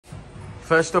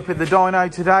First up in the dyno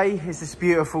today is this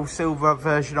beautiful silver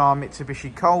version R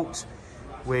Mitsubishi Colt.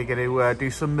 We're going to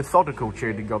do some methodical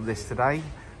tuning on this today,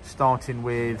 starting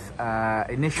with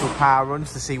initial power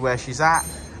runs to see where she's at.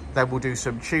 Then we'll do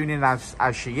some tuning as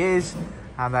she is,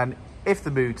 and then if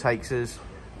the mood takes us,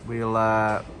 we'll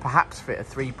perhaps fit a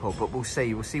 3-port, but we'll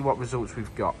see what results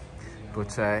we've got.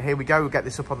 But here we go, we'll get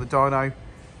this up on the dyno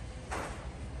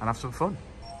and have some fun.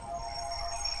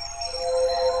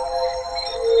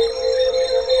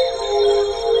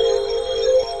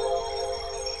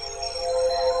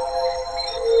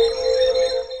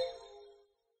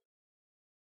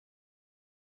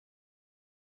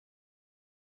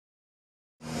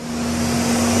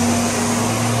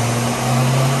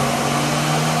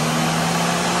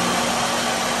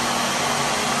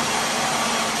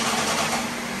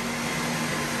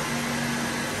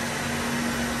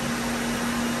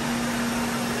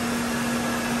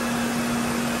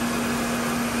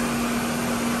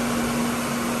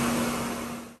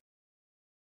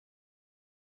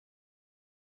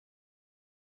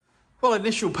 Well,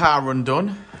 initial power run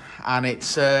done, and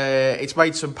it's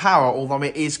made some power, although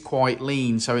it is quite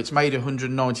lean. So it's made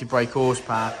 190 brake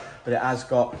horsepower, but it has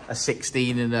got a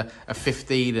 16 and a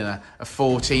 15 and a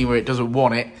 14 where it doesn't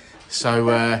want it. So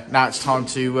now it's time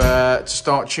to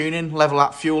start tuning, level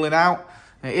that fueling out.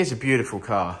 It is a beautiful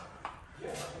car.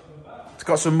 It's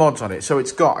got some mods on it. So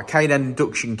it's got a K&N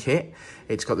induction kit.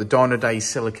 It's got the Dynodaze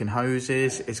silicone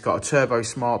hoses. It's got a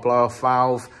Turbosmart blow-off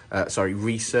valve.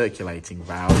 Recirculating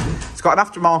valve. It's got an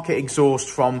aftermarket exhaust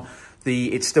from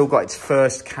the. It's still got its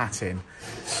first cat in.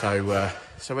 So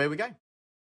here we go.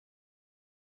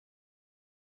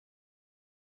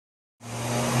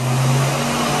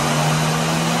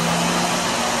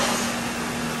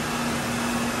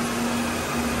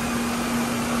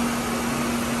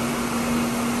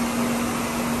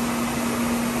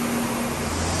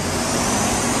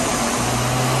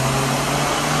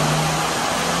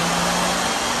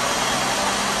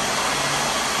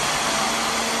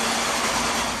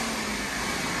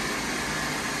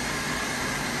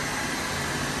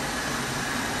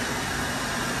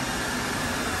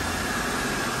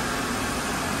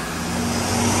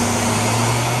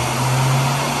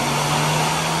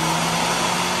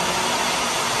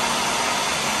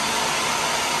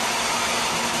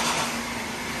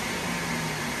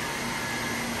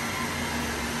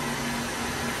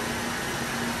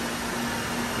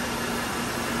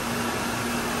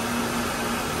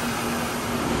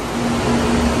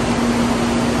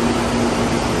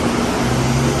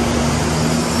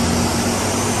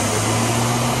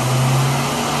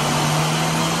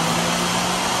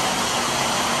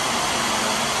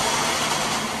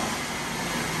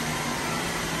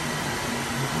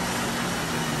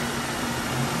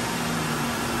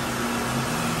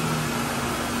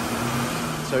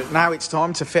 So now it's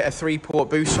time to fit a 3-port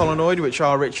boost solenoid, which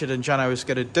our Richard and Jano is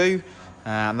going to do.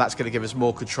 And that's going to give us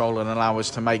more control and allow us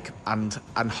to make and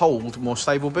hold more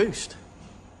stable boost.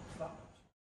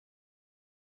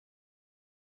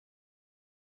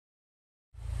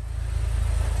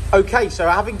 Okay, so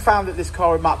having found that this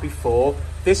car had mapped before,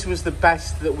 this was the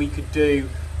best that we could do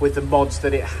with the mods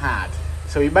that it had.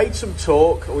 So we made some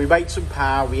torque, we made some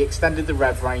power, we extended the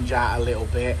rev range out a little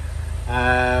bit.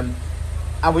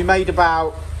 And we made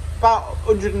about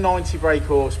 190 brake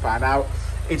horsepower. Now,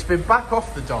 it's been back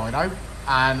off the dyno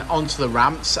and onto the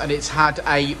ramps, and it's had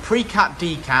a pre-cat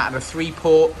decat and a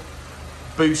 3-port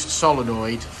boost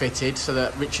solenoid fitted so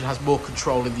that Richard has more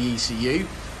control of the ECU.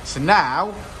 So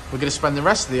now we're going to spend the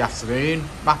rest of the afternoon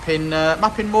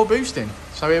mapping more boosting.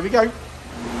 So here we go.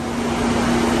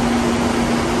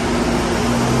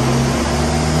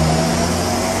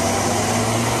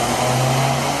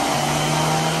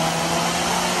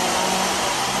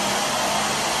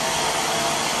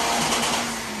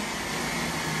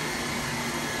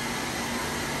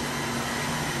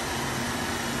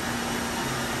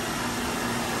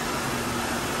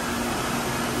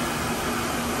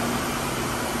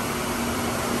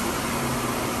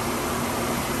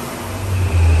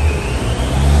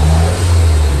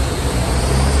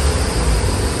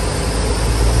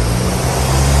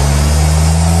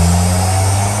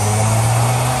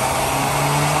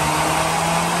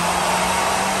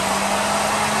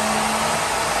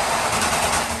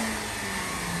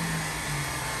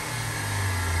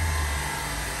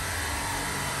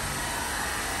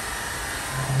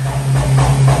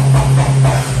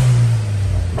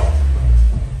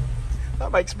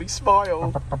 Makes me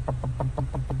smile.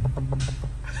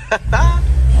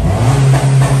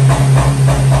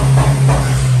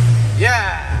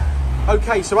 Yeah.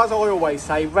 Okay, so as I always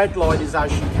say, red line is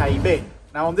as you came in.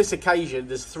 Now on this occasion,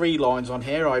 there's 3 lines on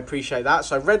here, I appreciate that.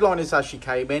 So red line is as she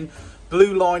came in.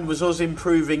 Blue line was us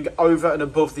improving over and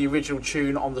above the original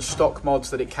tune on the stock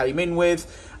mods that it came in with.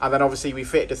 And then obviously we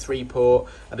fitted a 3-port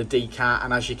and a decat.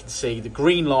 And as you can see, the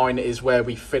green line is where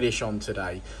we finish on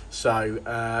today.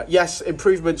 So yes,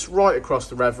 improvements right across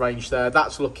the rev range there.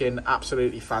 That's looking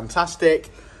absolutely fantastic.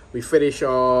 We finish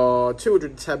our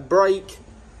 210 brake.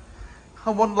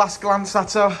 And one last glance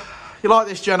at her. You like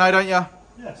this, Jono, don't you? Yeah,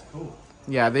 it's cool.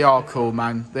 Yeah, they are cool,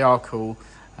 man. They are cool.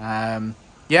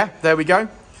 Yeah, there we go.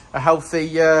 A healthy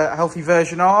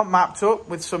version R mapped up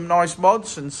with some nice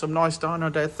mods and some nice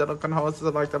Dynodaze silicon hoses. I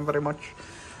like them very much.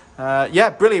 Yeah,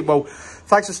 brilliant. Well,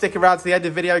 thanks for sticking around to the end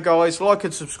of the video, guys. Like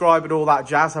and subscribe and all that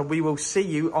jazz, and we will see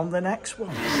you on the next one.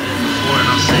 I said it before and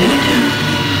I'll say it again.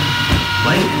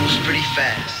 Life moves pretty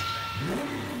fast.